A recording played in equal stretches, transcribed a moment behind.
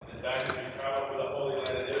In fact, if you travel through the Holy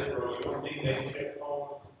Land of Israel, you will see makeshift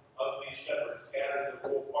homes of these shepherds scattered in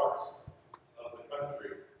rural parts of the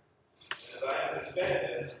country. And as I understand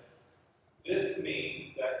it, this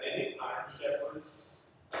means that anytime shepherds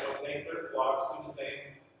will take their flocks to the same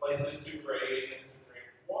places to graze and to drink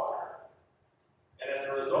water. And as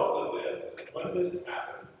a result of this, when this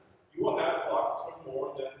happens, you will have flocks from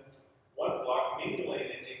more than one flock mingling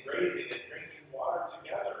and grazing and drinking water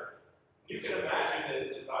together. You can imagine,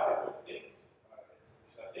 as I would think, as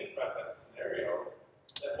I think about that scenario,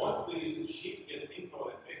 that once these sheep get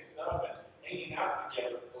mingled and mixed up and hanging out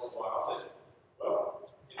together for a while, that, well,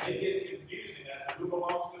 it may get confusing as to who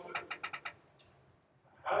belongs to who.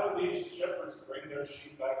 How do these shepherds bring their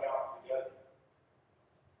sheep back out together?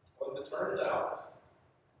 Well, as it turns out,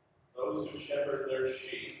 those who shepherd their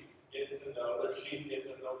sheep get to know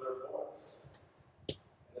their voice.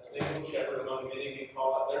 And a single shepherd among many can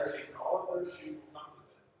call out their sheep, and all of their sheep will come to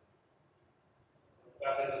them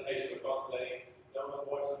without hesitation because they know the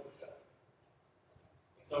voice of the shepherd.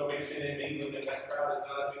 And so mixing and mingling in that crowd is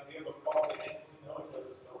not a big deal because they intimately know each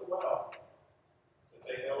other so well that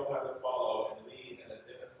they know how to follow and lead and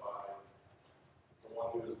identify the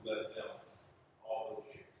one who has led them all those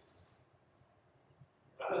years.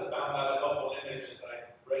 I just found that a helpful image as I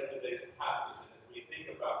read today's passage and as we think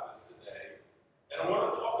about this today. And I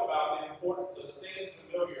want to talk about the importance of staying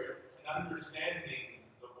familiar and understanding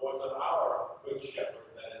the voice of our Good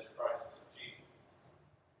Shepherd, that is Christ Jesus.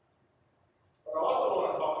 But I also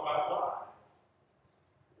want to talk about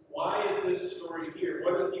why. Why is this story here?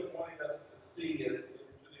 What is he wanting us to see as to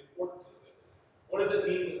the importance of this? What does it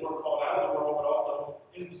mean that we're called out of the world but also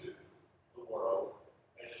into the world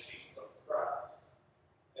as sheep of Christ?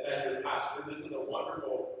 And as your pastor, this is a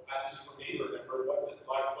wonderful passage for me to remember. What's it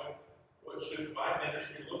like? What should my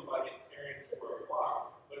ministry look like in caring for a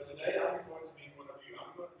flock? But today I'm going to be one of you.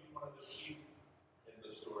 I'm going to be one of the sheep in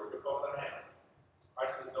the story because I am.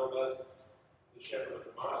 Christ is no less the shepherd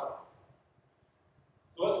of my life.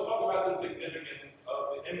 So let's talk about the significance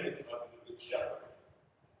of the image of the Good Shepherd.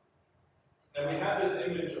 And we have this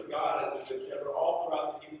image of God as the Good Shepherd all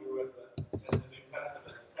throughout the Hebrew and the New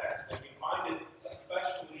Testament text. And we find it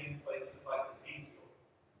especially in places like Ezekiel,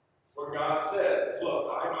 where God says, look,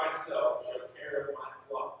 I myself shall care of my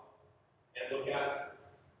flock and look after it.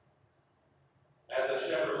 As a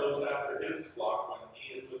shepherd looks after his flock when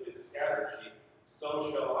he is with his scattered sheep,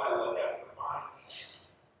 so shall I look after mine sheep.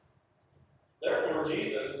 Therefore,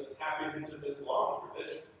 Jesus, tapping into this long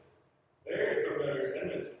tradition, very familiar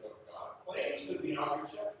image of God, claims to be our good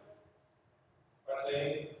shepherd by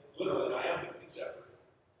saying, literally, I am the good shepherd.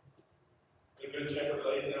 The good shepherd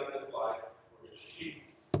lays down his life for his sheep.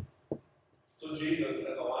 So Jesus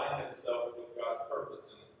has aligned himself with God's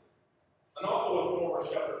purpose and also with former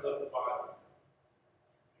shepherds of the Bible.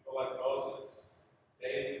 People like Moses,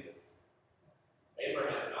 David,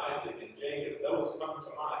 Abraham, Isaac, and Jacob. Those come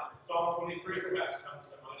to mind. Psalm 23 perhaps comes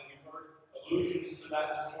to mind, and you've heard allusions to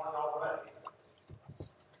that this morning already.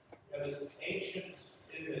 We have this ancient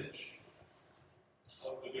image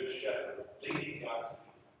of the Good Shepherd leading God's people.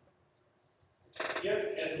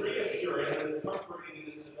 Yet, as reassuring and as comforting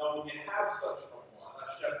it is to know we have such a one,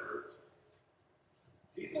 a shepherd,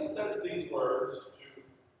 Jesus says these words to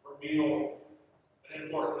reveal an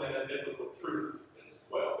important and a difficult truth as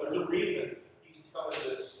well. There's a reason he's telling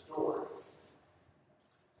this story.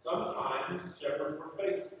 Sometimes shepherds were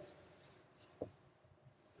faithful.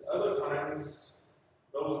 Other times,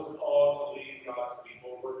 those called to lead God's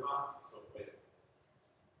people were not so faithful.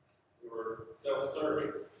 They were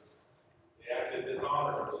self-serving. They acted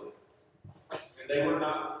dishonorably. And they were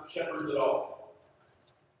not shepherds at all.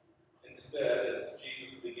 Instead, as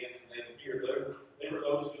Jesus begins to name here, they were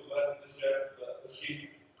those who left the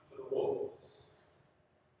sheep to the wolves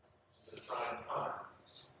in the trying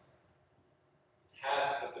times. The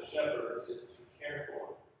task of the shepherd is to care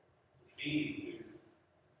for, to feed,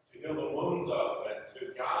 to heal the wounds of, and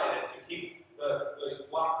to guide, and to keep the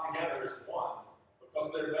flock together as one,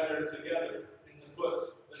 because they're better together, and to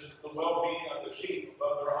put the well-being of the sheep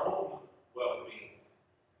above their own well-being.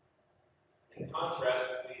 In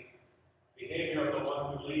contrast, the behavior of the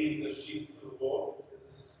one who leads the sheep to the wolf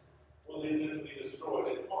is what leads them to be destroyed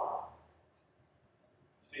and harmed.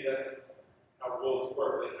 See, that's how wolves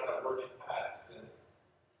work. They kind of work in packs, and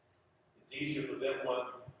it's easier for them when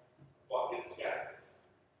the flock gets scattered.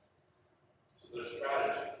 So there's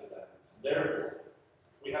strategy to that. So therefore,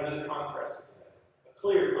 we have this contrast today, a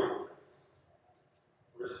clear contrast.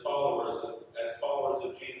 Where as followers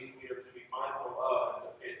of Jesus, we are to be mindful of and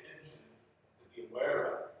to pay attention and to be aware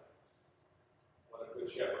of what a good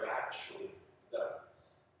shepherd actually does.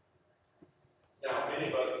 Now,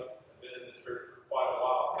 many of us have been in the church for quite a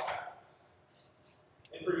while now.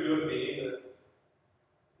 And for you and me,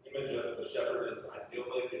 the image of the shepherd is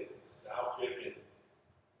idyllic, it's nostalgic, and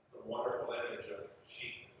it's a wonderful image of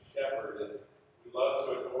sheep and shepherd. And we love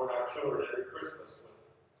to adorn our children every Christmas with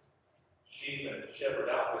sheep and shepherd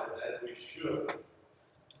outfits, as we should.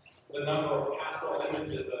 The number of pastoral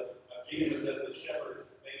images of Jesus as the shepherd.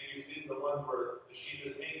 Maybe you've seen the ones where the sheep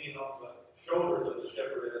is hanging on the shoulders of the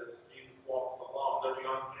shepherd as Jesus walks along. They're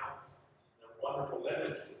beyond count. They're wonderful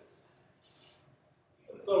images.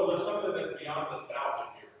 And so there's something that's beyond nostalgia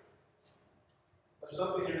here. There's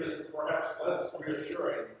something here that's perhaps less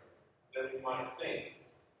reassuring than we might think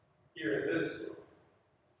here in this story.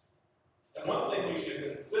 And one thing we should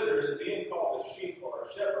consider is being called a sheep or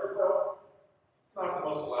a shepherd. Well, it's not the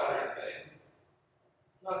most flattering thing.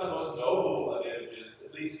 Not the most noble of images,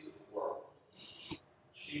 at least to the world.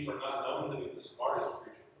 Sheep are not known to be the smartest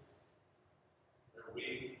creatures. They're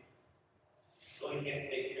weak. Really can't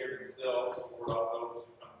take care of themselves or of those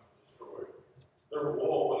who come to destroy. Their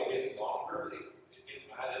wool, when it gets longer, it gets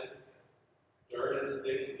matted. Dirt and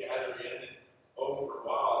sticks gather in, and for a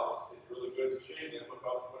while, it's really good to shave them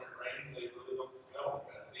because when it rains, they really don't smell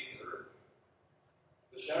the best either.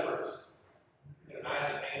 The shepherds, you can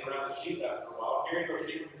imagine hanging around the sheep after a while, carrying those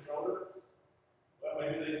sheep on your shoulder. Well,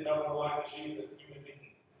 maybe they smell more like the sheep than human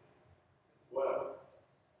beings as well.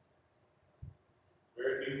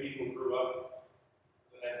 Very few people grew up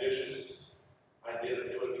with an ambitious idea that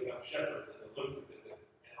they would become shepherds as a lucrative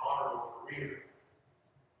and honorable career.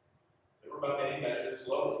 They were by many measures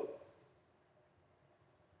lowly.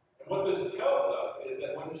 And what this tells us is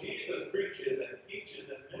that when Jesus preaches and teaches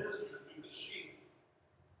and ministers to the sheep,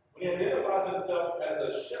 when he identifies himself as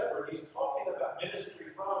a shepherd, he's talking about ministry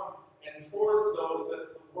from and towards those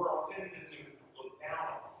that the world tended to look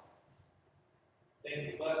down on,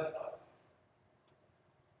 think less of.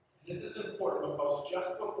 This is important because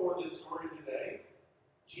just before this story today,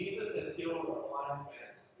 Jesus has healed a blind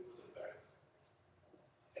man who was a beggar.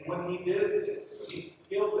 And when he did this, when he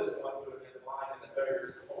healed this one who had been blind in the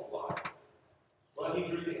beggar's whole life, well, he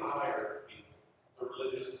drew the ire of people, the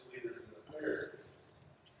religious leaders and the Pharisees.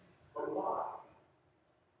 But why?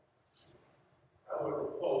 I would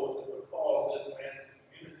propose that because this man's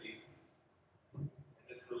community and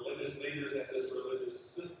its religious leaders and this religious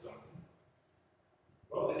system,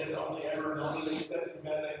 well, they had only ever known to accept him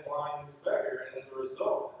as a blind beggar, and as a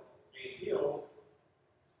result, being healed,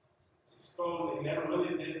 it's exposed he never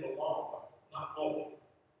really did belong, not fully.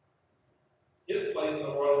 His place in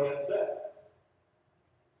the world had been set.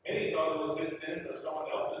 Many thought it was his sins or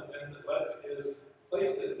someone else's sins that led to his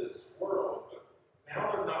place in this world, but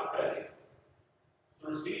now they're not ready to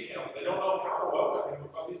receive him. They don't know how to welcome him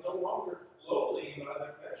because he's no longer lowly by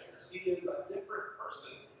their measures. He is a different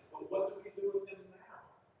person. But what do we do with him now?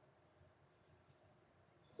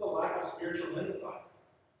 This is a lack of spiritual insight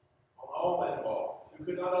on all involved, who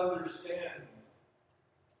could not understand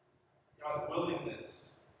God's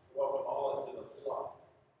willingness to welcome all into the flock.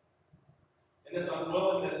 And this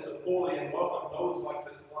unwillingness to fully and welcome those like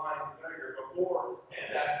this blind beggar before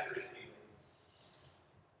and after his healing.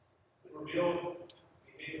 It revealed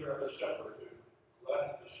the behavior of the shepherd who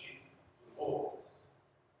left the sheep to the wolves.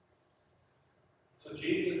 So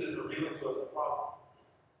Jesus is revealing to us a problem.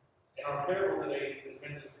 And our parable today is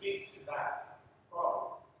meant to speak to that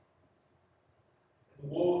problem. And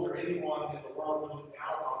the wolves are anyone in the world who look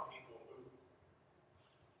down on people,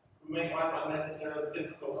 who make life unnecessarily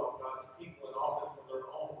difficult on God's people and often for their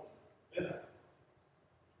own benefit.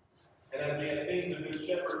 And as we have seen, the Good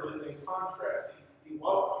Shepherd lives in contrast. He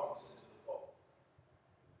welcomes into the fold.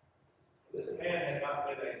 This man had not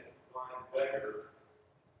been a blind beggar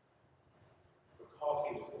because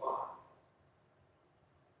he was blind.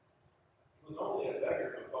 He was only a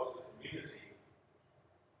beggar because the community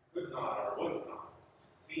could not or would not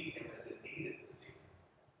see him as it needed to see him.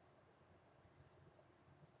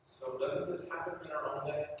 So doesn't this happen in our own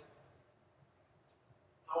day?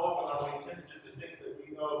 How often are we tempted to think that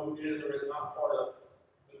we know who is or is not part of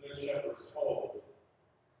the Good Shepherd's fold?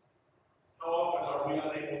 How often are we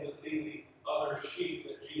unable to see the other sheep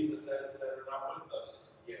that Jesus says that are not with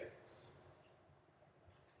us yet?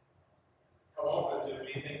 How often do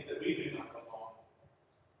we think that we do not belong?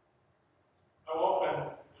 How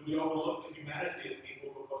often do we overlook the humanity of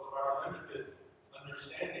people because of our limited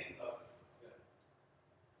understanding of them?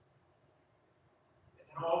 And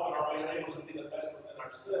how often are we unable to see the best within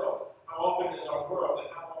ourselves? How often is our world and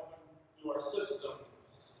how often do our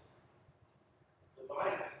systems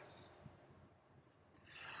divide us?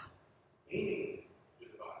 Meaning to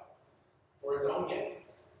divide us for its own gain.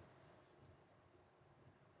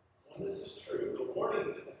 When this is true,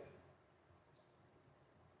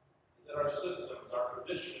 systems, our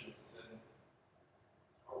traditions, and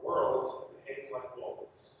our world behaves like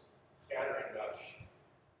wolves, scattering Dutch.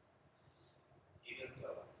 Even so,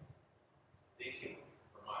 Ezekiel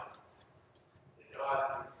reminds us that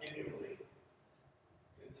God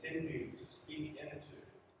continues to speak into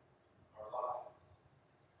our lives.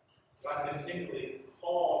 God continually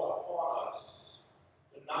calls upon us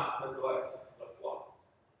to not neglect the flock.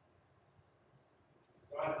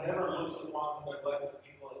 God never looks upon the neglect of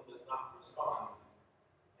people and does not respond.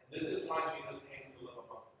 And this is why Jesus came to live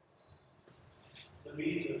among us. To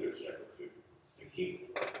be the good shepherd, to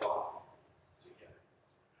keep the flock together.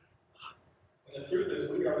 And the truth is,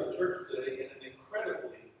 we are the church today in an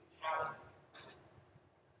incredibly talented,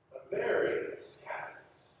 a very scattered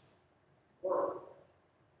world.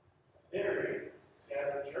 A very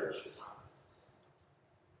scattered church at times.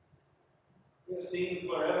 We have seen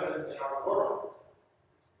clear evidence in our world.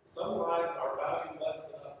 Some lives are valued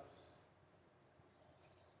less than others.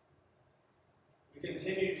 We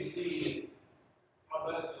continue to see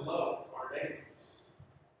how best to love our neighbors.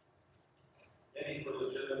 Many, for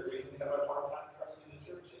legitimate reasons, have a hard time trusting the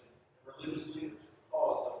church and religious leaders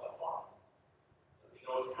because of the harm that we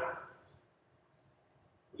know is happening.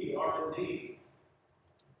 We are indeed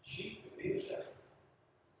sheep to be a shepherd.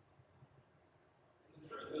 And the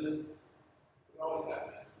truth is, we always have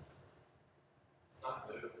been. It's not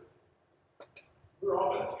new. We're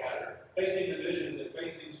often scattered, facing divisions and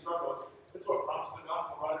facing struggles. That's what prompts the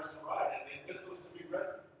gospel writers to write and the epistles to be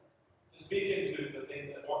written, to speak into the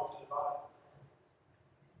things that want to divide us.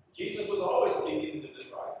 Jesus was always speaking into this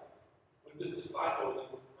right with his disciples and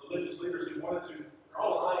with religious leaders who wanted to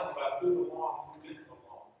draw lines about who belonged, who didn't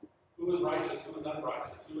belong, who was righteous, who was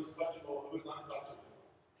unrighteous, who was touchable, who was untouchable.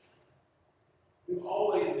 We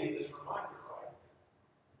always need this reminder, right?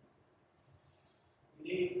 We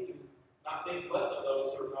need to not think less of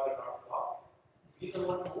those who are not in our flock. We need to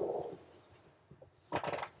learn more.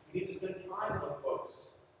 We need to spend time with folks,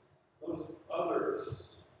 those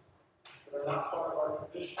others that are not part of our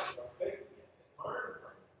traditions, our faith yet, and learn from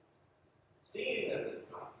them. Seeing them is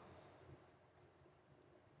nice.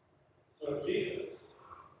 So if Jesus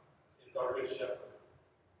is our good shepherd,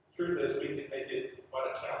 the truth is we can make it quite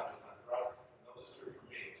a challenge at times, right? I know that's true for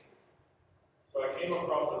me. So I came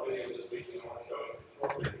across a video this week and I want to show you. It's a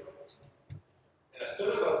short video. And as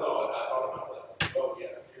soon as I saw it, I thought to myself, oh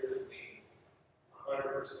yes, here's me,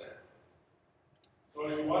 100%. So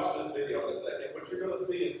as you watch this video in a second, what you're going to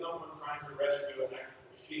see is someone trying to rescue an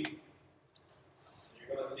actual sheep.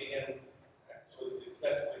 You're going to see him actually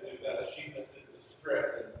successfully do that, a sheep that's in distress.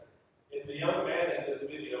 And if the young man in this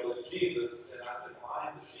video is Jesus, then I said, well, I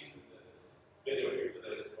am the sheep in this video here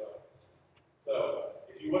today as well. So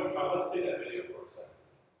if you wouldn't come, let's see that video for a second.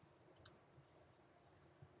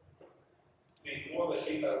 He's pulling the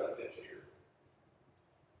sheep out of the ditch here.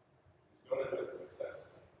 He's going to do it successfully.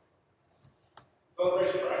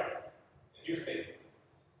 Celebration, right? And here's me.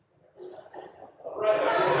 Right.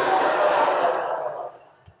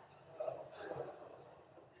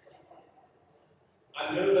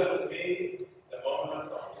 I knew that was me the moment I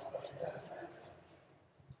saw it.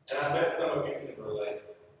 And I bet some of you can relate.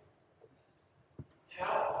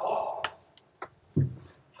 How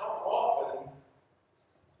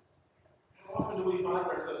often do we find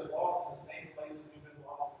ourselves lost in the same place that we've been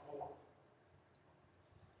lost before?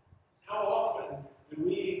 How often do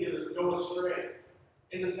we go astray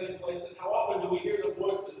in the same places? How often do we hear the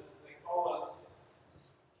voices that call us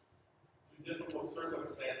to difficult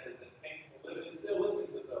circumstances and painful living and still listen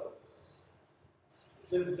to those? It's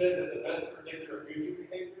been said that the best predictor of future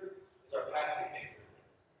behavior is our past behavior.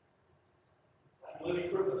 I'm living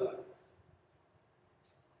proof of that.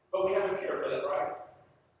 But we have a cure for that, right?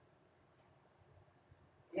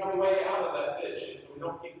 We have a way out of that ditch, and so we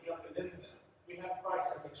don't keep jumping into them. We have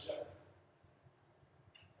Christ, our good shepherd.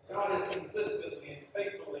 God is consistently and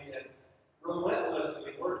faithfully and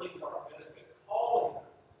relentlessly working for our benefit, calling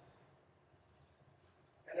us.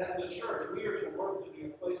 And as the church, we are to work to be a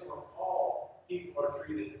place where all people are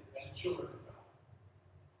treated as children of God.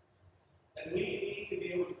 And we need to be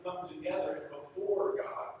able to come together before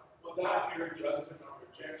God without fear of judgment or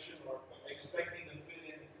rejection or expecting to fit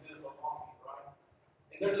in instead of belonging, right?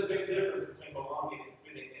 And there's a big difference between belonging and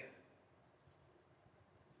fitting in.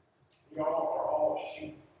 We all are all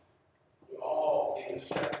sheep. We all need a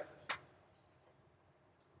shepherd.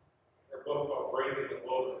 Her book called Braving the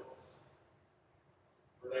Wilderness.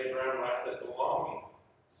 Brene Brown writes that belonging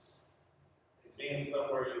is being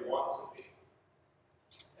somewhere you want to be,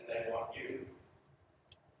 and they want you.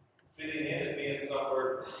 Fitting in is being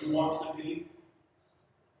somewhere you want to be,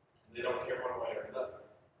 and they don't care one way or another.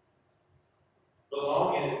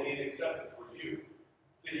 Belonging is being accepted for you.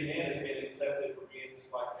 Fitting in is being accepted for being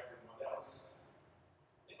just like everyone else.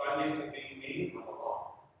 If I need to be me, I belong.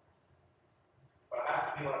 If I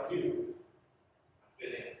have to be like you, I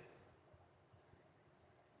fit in.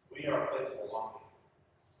 We are a place of belonging,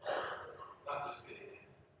 not just fitting in.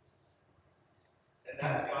 And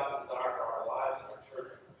that's God's desire for our lives and our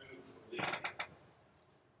church and who we believe.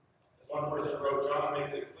 As one person wrote, John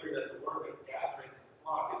makes it clear that the work of gathering the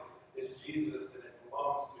flock is Jesus and it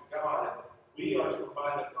belongs to God. And we are to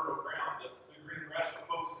provide the fertile ground, the green grass for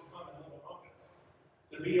folks to come and live among us,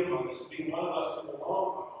 to be among us, to be one of us, to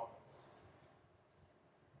belong among us.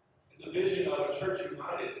 It's a vision of a church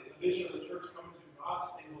united. It's a vision of the church coming to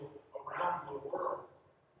God's table around the world,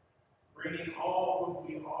 bringing all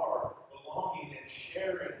who we are, belonging and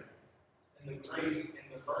sharing in the grace and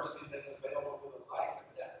the mercy that's available through the life and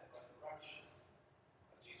death and resurrection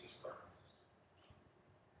of Jesus Christ.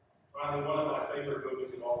 Finally, one of my favorite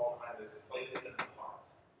movies of all time is Places in the Heart.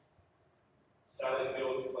 Sally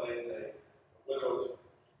Fields plays a widowed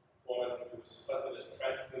woman whose husband is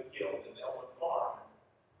tragically killed in Elmwood Farm.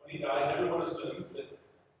 When he dies, everyone assumes that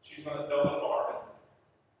she's going to sell the farm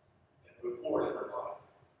and move forward in her life.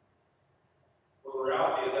 Well, the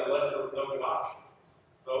reality is that left her with no good options.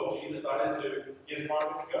 So she decided to give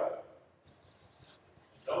farming a go.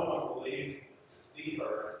 No one believed to see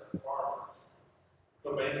her as a farmer.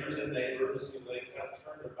 So bankers and neighbors, they kind of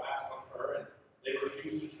turned their backs on her and they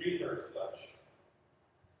refused to treat her as such.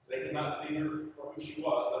 They could not see her for who she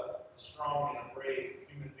was, a strong and a brave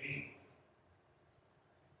human being.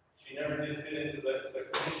 She never did fit into the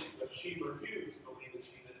expectations, but she refused to believe that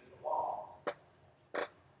she didn't belong.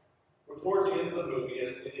 But towards the end of the movie,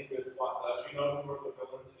 as any good plot does, you know who are the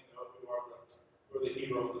villains and you know who are the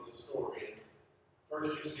heroes of the story. And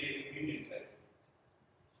first you see the communion table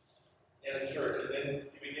in a church, and then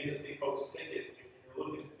you begin to see folks take it, and you're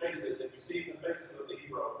looking at faces, and you see the faces of the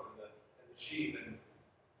heroes and the sheep, and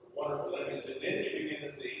the wonderful image, and then you begin to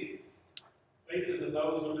see faces of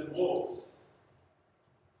those who have been wolves,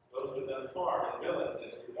 those who have done harm and villains,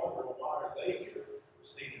 and you wonder, well, why are they here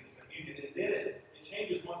receiving the communion? And then it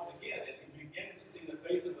changes once again, and you begin to see the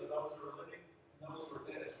faces of those who are living and those who are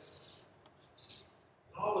dead.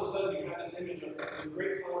 And all of a sudden, you have this image of the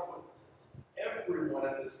great cloud of witnesses, everyone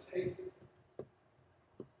at this table.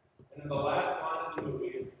 And in the last line of the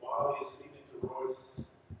movie, while he is speaking to Royce,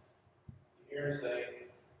 you hear him say,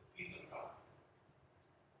 "The peace of God."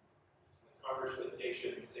 And the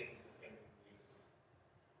congregation sings a hymn of unison.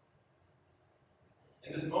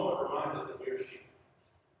 And this moment reminds us that we are sheep.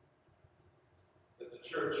 That the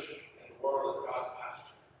church and the world is God's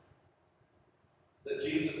pasture. That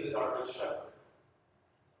Jesus is our good shepherd.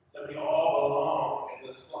 That we all belong in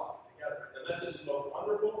this flock together. And the message is both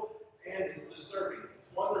wonderful and it's disturbing.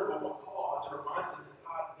 It's wonderful because it reminds us that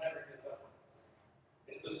God never gives up on us.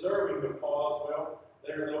 It's disturbing because, well,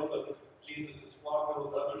 there are those of Jesus' flock,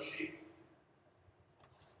 those other sheep,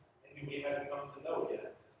 maybe we haven't come to know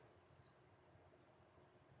yet.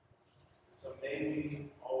 So may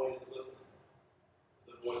we always listen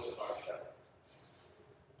to the voice of our shepherd.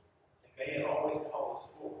 And may it always call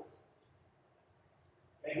us forward.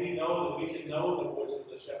 May we know that we can know the voice of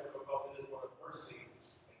the shepherd because it is one of mercy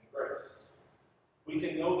and grace. We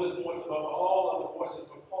can know this voice above all other voices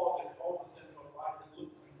because it calls us into a life that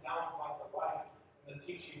looks and sounds like the life and the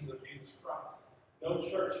teachings of Jesus Christ. No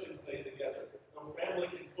church can stay together. No family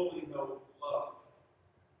can fully know love.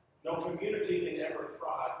 No community can ever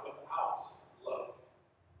thrive without love.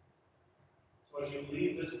 So as you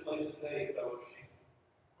leave this place today, fellowship,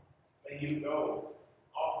 may you go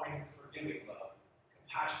offering forgiving love,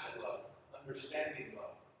 compassionate love, understanding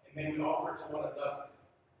love, and may we offer to one another.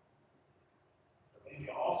 But may we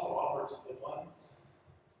also offer to the ones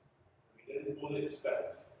that we didn't fully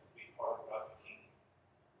expect to be part of God's kingdom,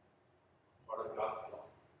 part of God's love.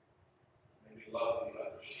 May we love the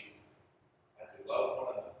other sheep.